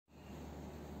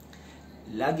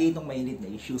Lagi itong mainit na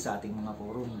issue sa ating mga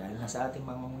forum, lalo na sa ating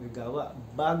mga manggagawa,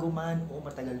 bago man o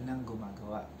matagal nang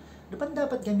gumagawa. Ano bang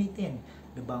dapat gamitin?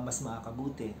 Ano bang mas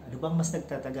makakabuti? Ano bang mas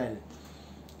nagtatagal?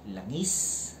 Langis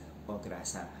o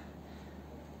grasa?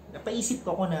 Napaisip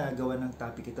ko ako na gawa ng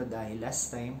topic ito dahil last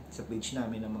time sa page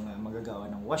namin ng mga magagawa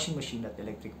ng washing machine at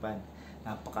electric fan,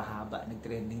 napakahaba,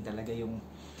 nagtrending talaga yung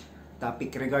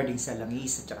topic regarding sa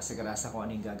langis at saka sa grasa kung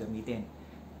ano yung gagamitin.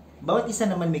 Bawat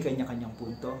isa naman may kanya-kanyang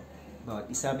punto, bawat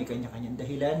isa may kanya-kanyang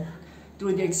dahilan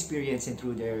through their experience and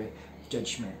through their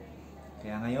judgment.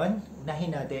 Kaya ngayon,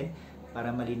 unahin natin para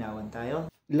malinawan tayo.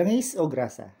 Langis o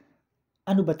grasa?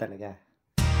 Ano ba talaga?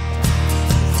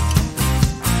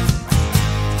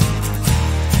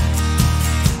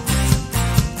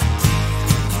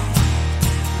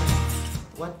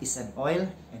 What is an oil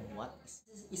and what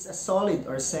is a solid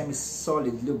or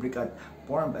semi-solid lubricant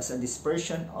formed as a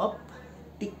dispersion of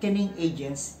thickening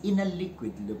agents in a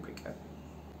liquid lubricant?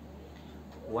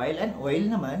 While an oil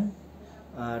naman,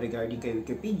 regarding kay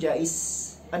Wikipedia,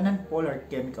 is a non-polar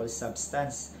chemical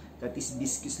substance that is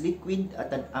viscous liquid at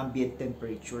an ambient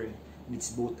temperature. It's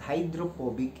both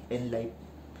hydrophobic and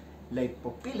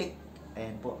lipophilic.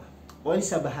 Ayan po.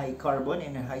 Oils have a high carbon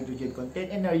and a hydrogen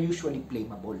content and are usually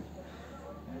flammable.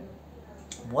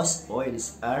 Most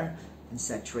oils are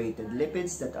unsaturated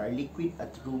lipids that are liquid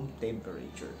at room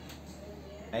temperature.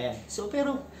 Ayan. So,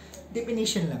 pero,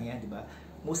 definition lang yan, di ba?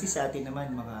 Mostly sa atin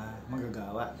naman, mga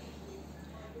magagawa.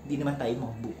 Hindi naman tayo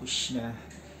mga bukush na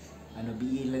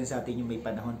bigyan lang sa atin yung may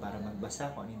panahon para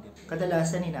magbasa kung hindi.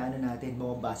 Kadalasan, inaano natin,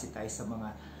 bumabase tayo sa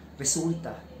mga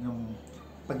resulta ng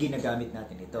pag ginagamit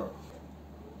natin ito.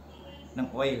 Ng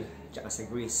oil, tsaka sa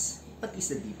grease. What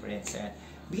is the difference? Ayan.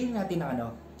 Bigyan natin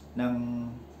ng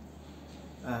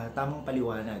tamang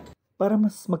paliwanag para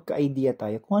mas magka-idea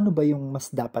tayo kung ano ba yung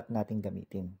mas dapat nating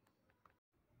gamitin.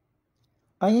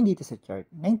 Ayon dito sa chart,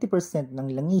 90% ng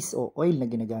langis o oil na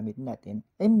ginagamit natin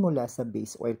ay mula sa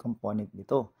base oil component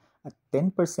nito at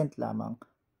 10% lamang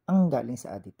ang galing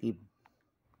sa additive.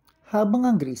 Habang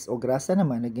ang grease o grasa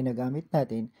naman na ginagamit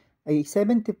natin ay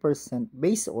 70%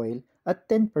 base oil at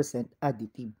 10%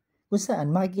 additive, kung saan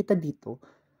makikita dito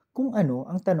kung ano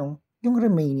ang tanong yung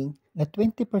remaining na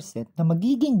 20% na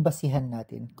magiging basihan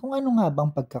natin kung ano nga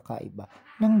bang pagkakaiba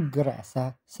ng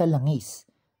grasa sa langis.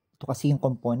 Ito kasi yung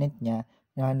component niya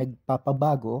na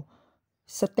nagpapabago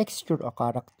sa texture o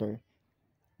character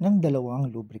ng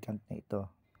dalawang lubricant na ito.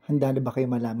 Handa na ba kayo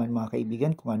malaman mga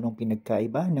kaibigan kung anong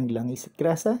pinagkaiba ng langis at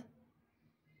grasa?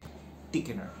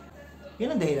 Thickener.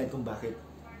 Yan ang dahilan kung bakit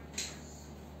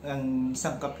ang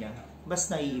isang cup niya mas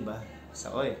naiiba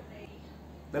sa oil.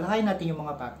 Talakayin natin yung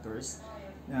mga factors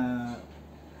na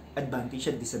advantage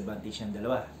at disadvantage ng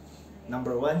dalawa.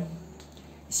 Number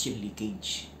 1 is yung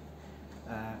leakage.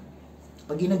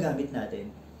 Pag ginagamit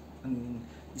natin, ang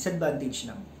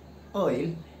disadvantage ng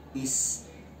oil is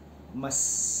mas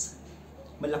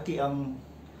malaki ang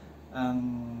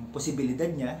posibilidad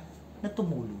niya na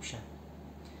tumulo siya.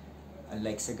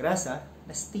 Unlike sa grasa,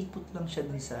 na-stay put lang siya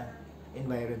dun sa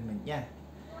environment niya.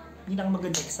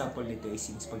 Pinakamagandang example nito ay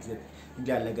since pag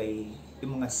naglalagay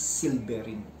yung mga seal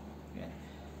bearing. Yan.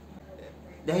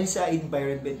 Dahil sa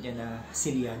environment niya na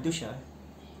silyado siya,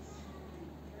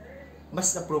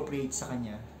 mas appropriate sa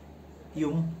kanya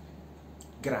yung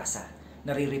grasa.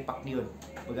 Nariripak niyon.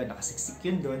 Pag nakasiksik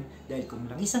yun doon, dahil kung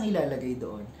lang isang ilalagay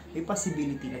doon, may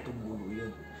possibility na tumulo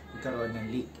yun. Magkaroon ng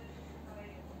leak.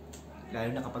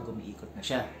 Lalo na kapag umiikot na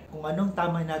siya. Kung anong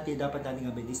tama natin, dapat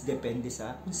natin gamitin is depende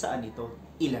sa kung saan ito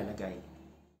ilalagay.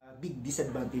 Big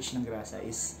disadvantage ng grasa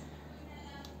is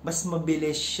mas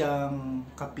mabilis siyang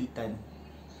kapitan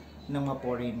ng mga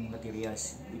foreign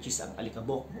materials, which is ang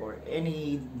alikabok or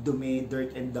any dumi,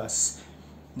 dirt and dust.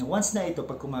 Na once na ito,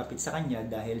 pag kumapit sa kanya,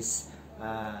 dahil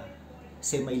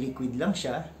semi-liquid lang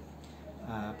siya,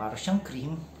 para siyang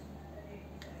cream,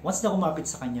 once na kumapit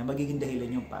sa kanya, magiging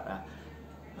dahilan yung para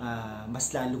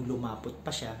mas lalong lumapot pa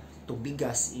siya to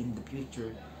bigas in the future.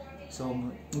 So,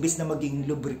 imbis na maging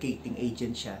lubricating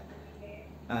agent siya,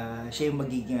 siya yung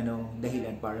magiging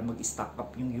dahilan para mag-stock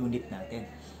up yung unit natin.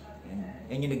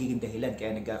 Yan yung nagiging dahilan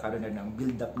kaya nagkakaroon na ng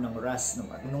build-up ng rust ng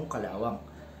kalawang.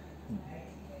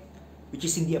 Which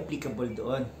is hindi applicable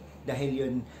doon. Dahil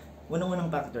yun, unang-unang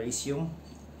factor is yung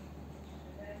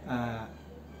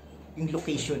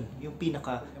location, yung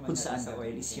pinaka kung saan sa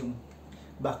oil is yung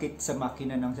bakit sa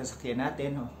makina ng sasakyan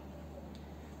natin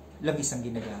langis ang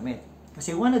ginagamit.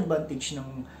 Kasi one advantage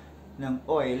ng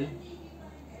oil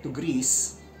to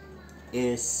grease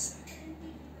is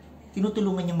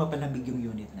tinutulungan niyang mapalamig yung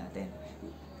unit natin.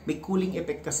 May cooling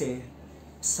effect kasi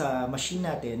sa machine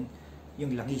natin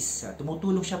yung langis.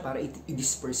 Tumutulong siya para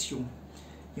i-disperse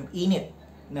yung init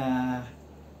na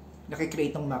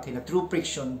nakikreate ng makina through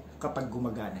friction kapag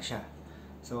gumagana siya.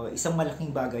 So, isang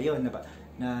malaking bagay yon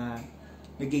na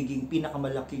nagiging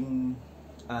pinakamalaking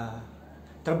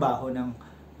trabaho ng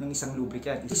isang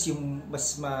lubricant. Is yung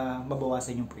mas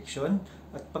mabawasan yung friction.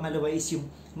 At pangalawa is yung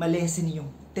malesen yung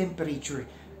temperature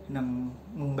ng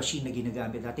machine na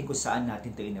ginagamit natin kung saan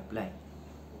natin ito in-apply.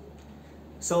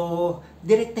 So,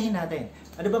 direktahin natin.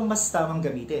 Ano bang mas tamang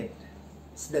gamitin?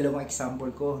 Sa dalawang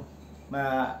example ko,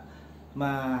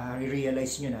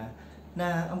 ma-realize nyo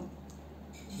na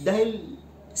dahil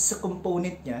sa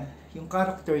component niya, yung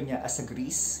character niya as a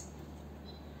grease,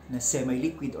 na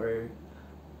semi-liquid or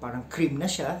parang cream na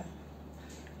siya,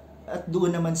 at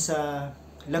doon naman sa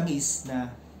langis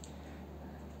na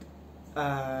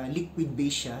liquid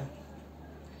base siya.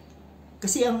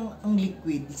 Kasi ang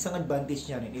liquid, isang advantage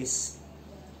niya is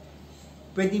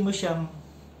pwede mo siyang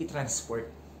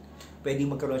i-transport. Pwede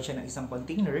magkaroon siya ng isang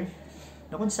container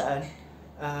na kung saan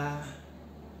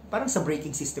parang sa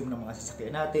braking system ng mga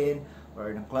sasakyan natin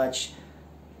or ng clutch,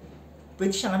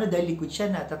 pwede siyang dahil liquid siya,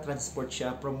 nata-transport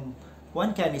siya from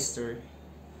one canister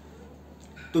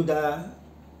to the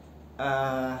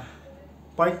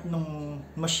part ng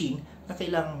machine na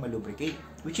kailangang malubricate,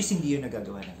 which is hindi yun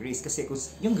nagagawa ng grease. Kasi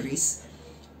yung grease,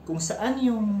 kung saan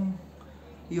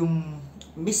yung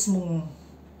mismong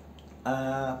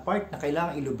part na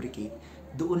kailangang i-lubricate,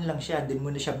 doon lang siya, doon mo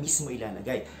na siya mismo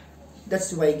ilalagay.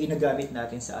 That's why ginagamit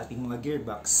natin sa ating mga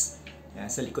gearbox,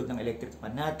 sa likod ng electric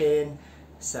fan natin,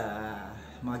 sa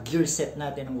mga gear set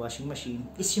natin ng washing machine,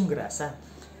 is yung grasa.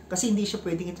 Kasi hindi siya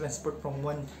pwedeng i-transport from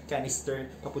one canister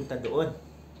papunta doon.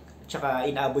 Tsaka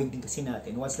in-avoid din kasi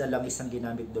natin, once na langis ang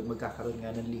ginamit doon, magkakaroon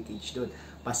nga ng leakage doon.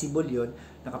 Possible yon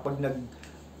na kapag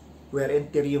nag-wear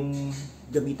and tear yung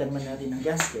gamitan man natin ng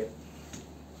gasket,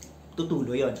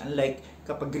 tutulo yon. Unlike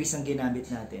kapag grease ang ginamit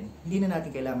natin, hindi na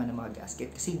natin kailangan ng mga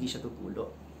gasket kasi hindi siya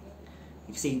tutulo.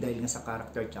 Kasi dahil nga sa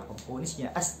character at components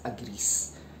niya as a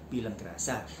grease bilang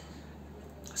grasa.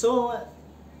 So,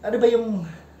 ano ba yung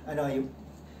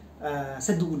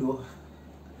sa dulo?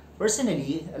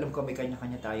 Personally, alam ko may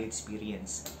kanya-kanya tayo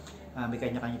experience. May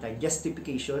kanya-kanya tayo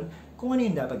justification kung ano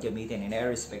yung dapat gamitin, and I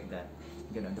respect that.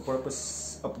 Ganun. The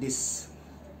purpose of this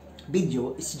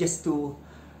video is just to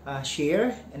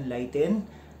share, enlighten,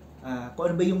 kung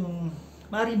ano ba yung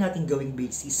maaari natin gawing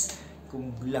basis,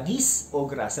 kung langis o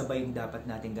grasa ba yung dapat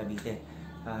natin gamitin.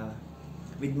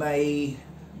 With my,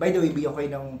 by the way, bigyan ko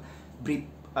kayo ng brief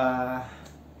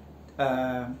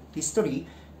history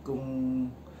kung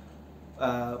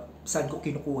saan ko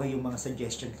kinukuha yung mga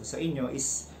suggestion ko sa inyo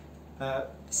is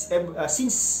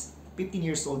since 15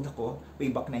 years old ako, way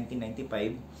back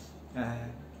 1995,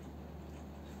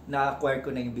 na-acquire ko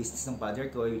na yung business ng father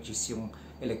ko, which is yung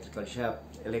electrical shop,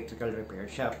 electrical repair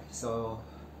shop. So,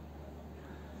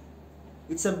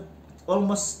 it's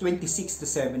almost 26 to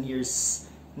 7 years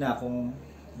na akong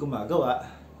gumagawa.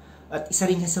 At isa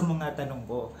rin sa mga tanong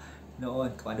ko noon,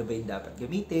 kung ano ba yung dapat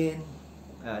gamitin.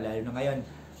 Lalo na ngayon,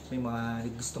 may mga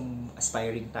gustong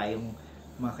aspiring tayong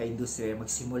mga ka-industriya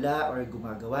magsimula or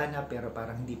gumagawa na, pero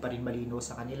parang hindi pa rin malino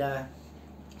sa kanila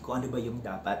kung ano ba yung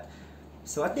dapat.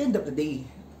 So at the end of the day,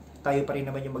 tayo pa rin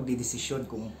naman yung magdidesisyon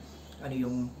kung ano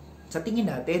yung sa tingin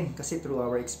natin, kasi through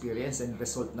our experience and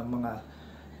result ng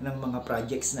mga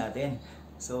projects natin.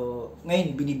 So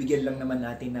ngayon binibigyan lang naman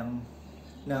natin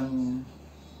ng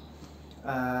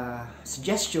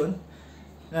suggestion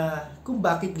na kung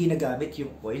bakit ginagamit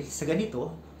yung oil sa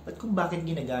ganito at kung bakit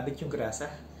ginagamit yung grasa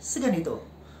sa ganito.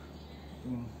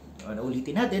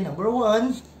 Ulitin natin, number 1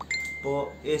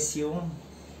 po is yung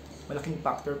malaking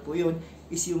factor po yun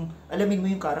is yung alamin mo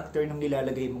yung character ng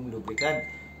nilalagay mong lubricant.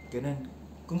 Ganun.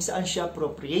 Kung saan siya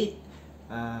appropriate.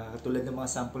 Tulad ng mga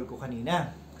sample ko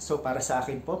kanina. So para sa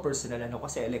akin po, personal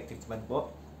kasi electric fan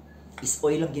po, is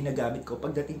oil ang ginagamit ko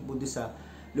pagdating po doon sa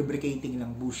lubricating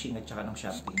ng bushing at saka ng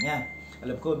shafting niya.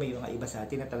 Alam ko may mga iba sa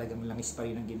atin na talagang langis pa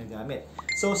rin ang ginagamit.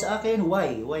 So sa akin,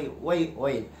 why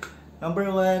oil? Number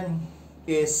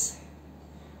 1 is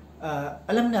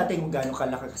alam natin kung gaano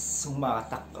kalakas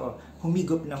humatak o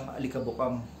humigop ng alikabok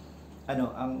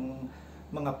ang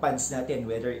mga fans natin,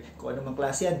 whether kung ano mang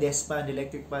klase yan, desk fan,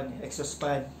 electric fan, exhaust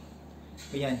fan,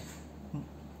 ganyan.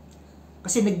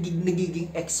 Kasi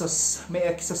nagiging exhaust, may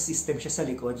exhaust system siya sa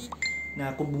likod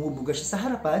na kung bumubuga siya sa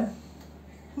harapan,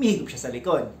 humihigop siya sa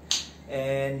likod.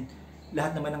 And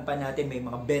lahat naman ng pan natin may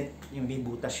mga bent, yung may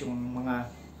butas yung mga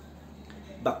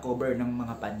back cover ng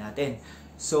mga pan natin.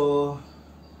 So,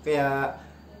 kaya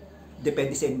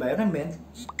depende sa environment,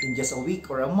 in just a week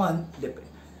or a month,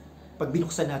 pag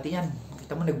binuksan natin yan,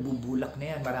 kita mo nagbubulak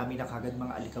na yan, marami na kagad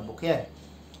mga alikabok yan.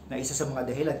 Na isa sa mga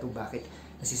dahilan kung bakit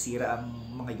nasisira ang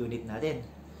mga unit natin.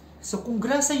 So kung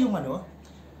grasa yung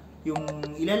yung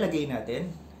ilalagay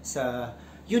natin sa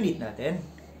unit natin,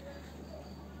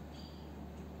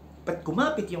 pat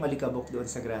kumapit yung alikabok doon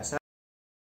sa grasa,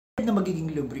 na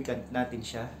magiging lubricant natin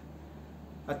siya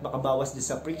at makabawas din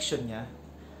sa friction niya.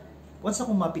 Once na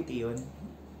kumapit iyon,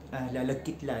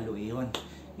 lalagkit lalo iyon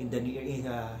in the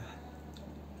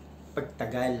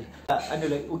pagtagal.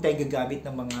 Huwag tayo gagamit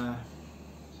ng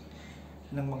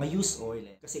mga used oil.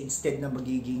 Kasi instead na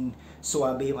magiging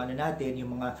suwabe yung natin,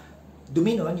 yung mga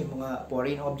dumi nun, yung mga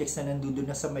foreign objects na nandoon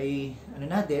na sa may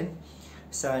natin,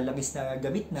 sa langis na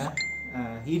gamit na,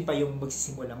 yun pa yung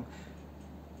magsisimulang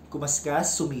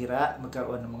kumaskas, sumira,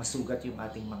 magkaroon ng mga sugat yung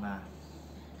ating mga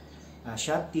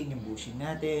shafting, yung bushing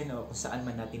natin, o kung saan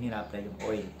man natin nina-apply yung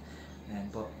oil. Ayan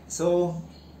po. So,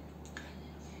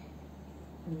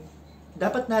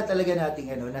 dapat na talaga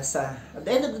nating nasa, at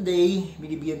the end of the day,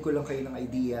 binibigyan ko lang kayo ng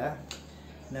idea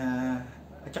na,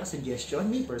 at saka suggestion,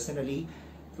 me personally,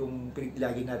 kung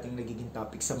lagi nating nagiging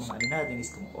topic sa mga natin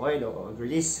is kung oil o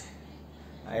grease.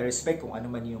 I respect kung ano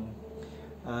man yung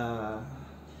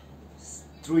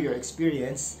through your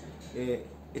experience,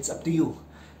 it's up to you.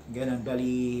 Ganun,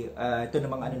 bali, ito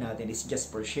namang natin is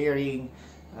just for sharing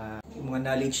yung mga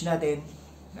knowledge natin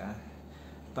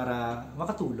para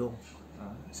makatulong.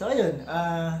 So ayun,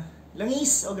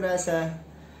 langis o grasa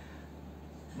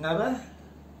nga ba?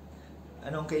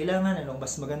 Anong kailangan? Anong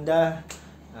mas maganda?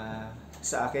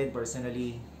 Sa akin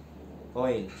personally,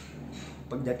 oil.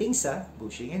 Pagdating sa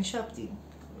bushing and shafting,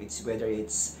 whether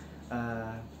it's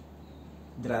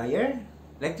dryer,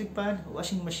 electric pan,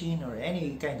 washing machine, or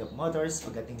any kind of motors,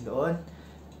 pagdating doon,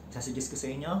 sasuggest ko sa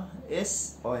inyo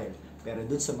is oil. Pero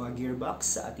dun sa mga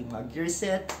gearbox, sa ating mga gear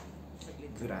set,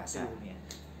 grasa.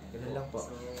 Ganun lang po.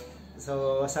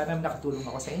 So sana nakatulong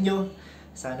ako sa inyo.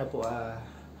 Sana po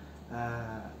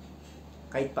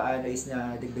kahit paano is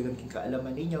na dagdagan king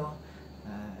kaalaman ninyo.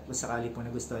 Kung sakali po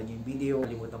nagustuhan nyo yung video,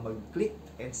 kalimutan mag-click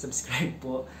and subscribe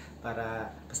po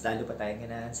para mas lalo pa tayong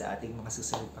ganahan sa ating mga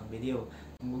susunod pang video.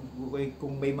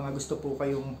 Kung may mga gusto po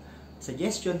kayong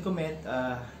suggestion, comment,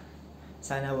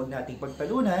 sana wag nating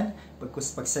pagtalunan,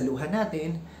 pagsaluhan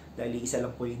natin, dahil isa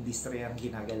lang po yung industry ang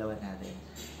ginagalawan natin.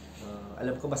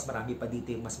 Alam ko mas marami pa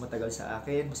dito yung mas matagal sa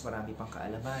akin, mas marami pang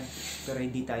kaalaman, pero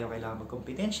hindi tayo kailangan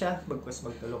magkompetensya,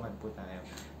 magtulungan po tayo.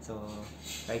 So,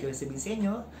 kahit ko na sabihin sa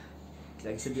inyo,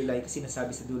 like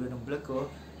sinasabi sa dulo ng vlog ko,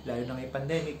 lalo na ngayong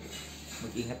pandemic,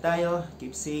 mag-ingat tayo,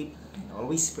 keep safe, and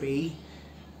always pray.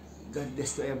 God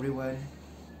bless to everyone.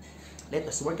 Let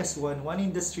us work as one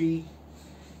industry,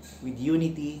 with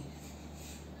unity.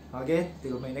 Okay,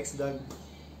 till my next vlog.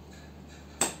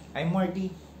 I'm Marty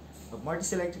of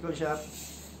Marty's Electrical Shop.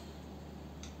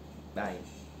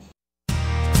 Bye.